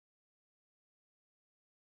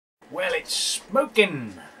Well, it's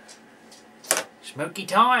smoking! Smoky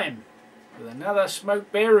time with another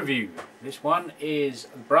smoked beer review. This one is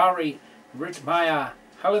the Rittmayer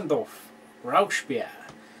Rauchbier,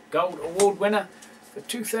 Gold Award winner for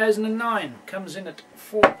 2009. Comes in at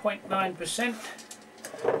 4.9%.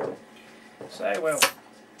 So, well,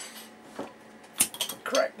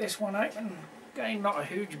 crack this one open. Again, not a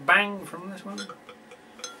huge bang from this one.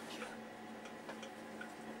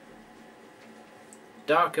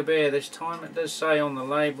 Darker beer this time. It does say on the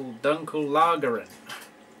label Dunkel Lageren.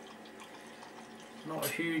 Not a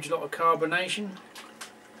huge lot of carbonation.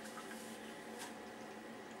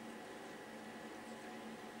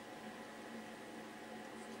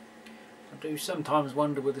 I do sometimes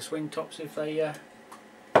wonder with the swing tops if they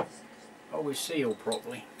always seal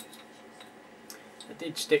properly. It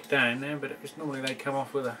did stick down there, but it was normally they come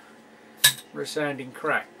off with a resounding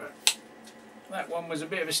crack. But that one was a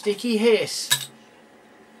bit of a sticky hiss.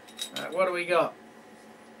 What do we got?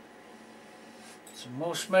 Some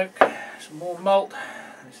more smoke, some more malt.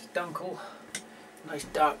 This is Dunkel. Nice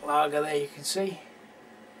dark lager there, you can see.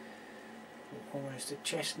 Almost a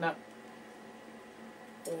chestnut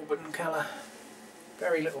auburn colour.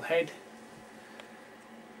 Very little head.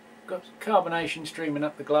 Got carbonation streaming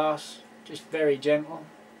up the glass, just very gentle.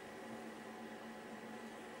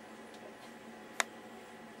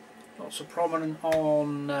 Not so prominent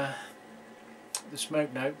on the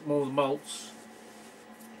smoke note, more the malts.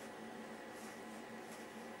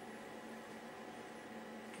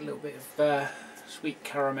 A little bit of sweet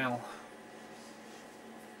caramel.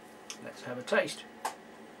 Let's have a taste.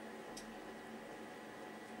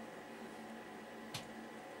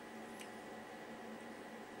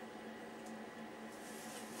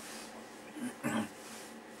 I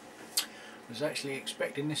was actually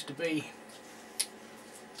expecting this to be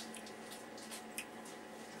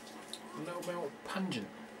a little bit more pungent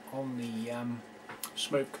on the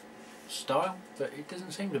smoke style, but it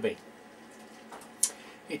doesn't seem to be.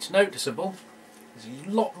 It's noticeable. There's a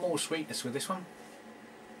lot more sweetness with this one.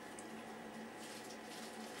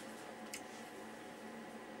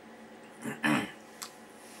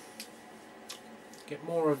 Get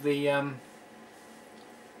more of the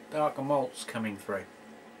darker malts coming through.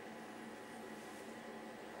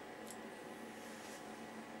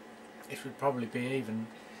 This would probably be even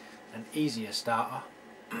an easier starter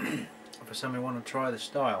for someone who want to try the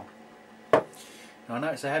style. Now, I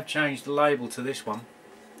notice they have changed the label to this one,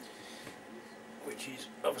 which is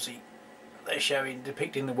obviously they're showing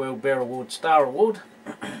depicting the World Beer Award Star Award,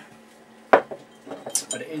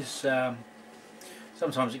 but it is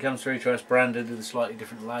sometimes it comes through to us branded with a slightly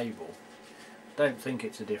different label. I don't think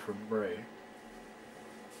it's a different brew.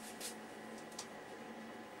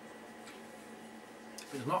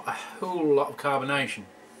 There's not a whole lot of carbonation,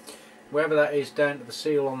 whether that is down to the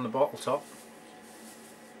seal on the bottle top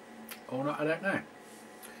or not, I don't know.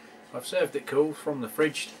 I've served it cool from the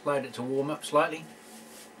fridge, allowed it to warm up slightly.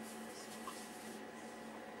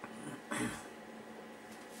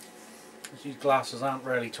 These glasses aren't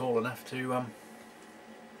really tall enough to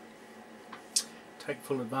take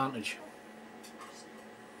full advantage.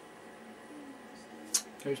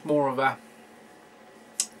 It's more of a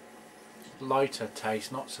lighter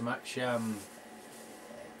taste, not so much on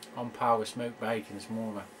par with smoked bacon. It's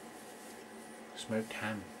more of a smoked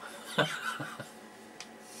ham.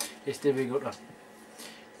 It's difficult to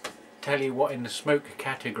tell you what in the smoke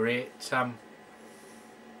category it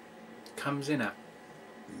comes in at.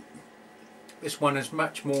 This one is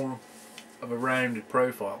much more of a rounded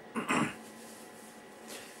profile.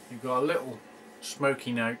 You've got a little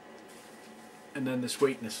smoky note and then the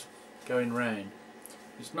sweetness going round.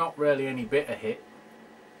 It's not really any bitter hit.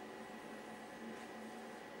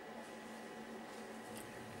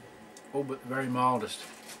 All but the very mildest.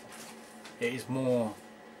 It is more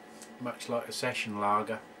much like a session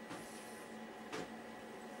lager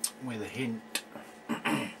with a hint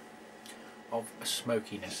of a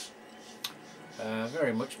smokiness.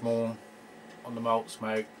 Very much more on the malt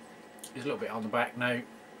smoke. There's a little bit on the back note,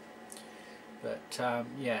 but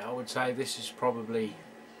yeah, I would say this is probably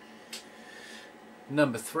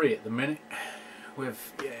number 3 at the minute,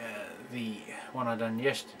 with the one I done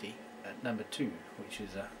yesterday at number 2, which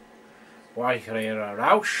is a Rittmayer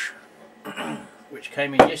Rauch, which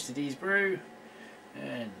came in yesterday's brew,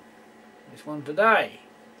 and this one today.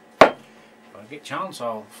 If I get a chance,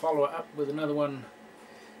 I'll follow it up with another one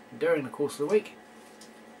during the course of the week,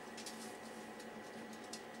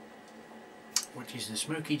 which is the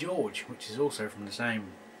Smoky George, which is also from the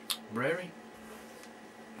same brewery,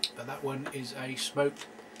 but that one is a smoked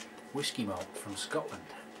whisky malt from Scotland.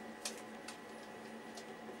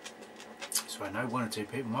 So So I know one or two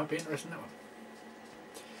people might be interested in that one.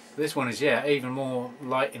 This one is, yeah, even more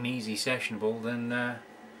light and easy sessionable than the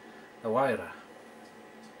Waira.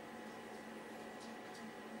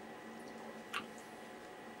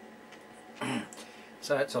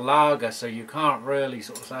 So it's a lager, so you can't really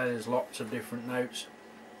sort of say there's lots of different notes.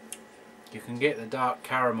 You can get the dark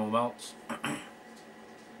caramel malts,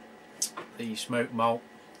 the smoked malt,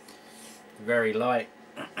 very light.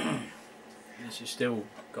 This has still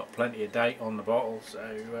got plenty of date on the bottle,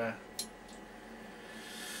 so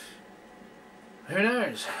who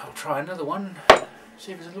knows? I'll try another one,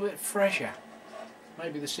 see if it's a little bit fresher.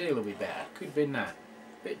 Maybe the seal will be better. Could have been that.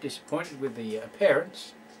 Bit disappointed with the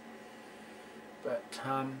appearance, but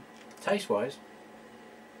taste wise,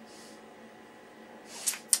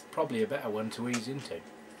 probably a better one to ease into.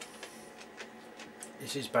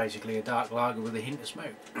 This is basically a dark lager with a hint of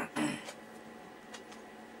smoke.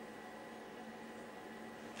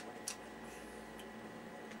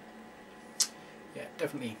 Yeah,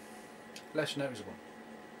 definitely less noticeable.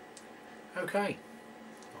 Okay,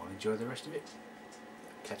 I'll enjoy the rest of it.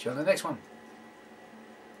 Catch you on the next one.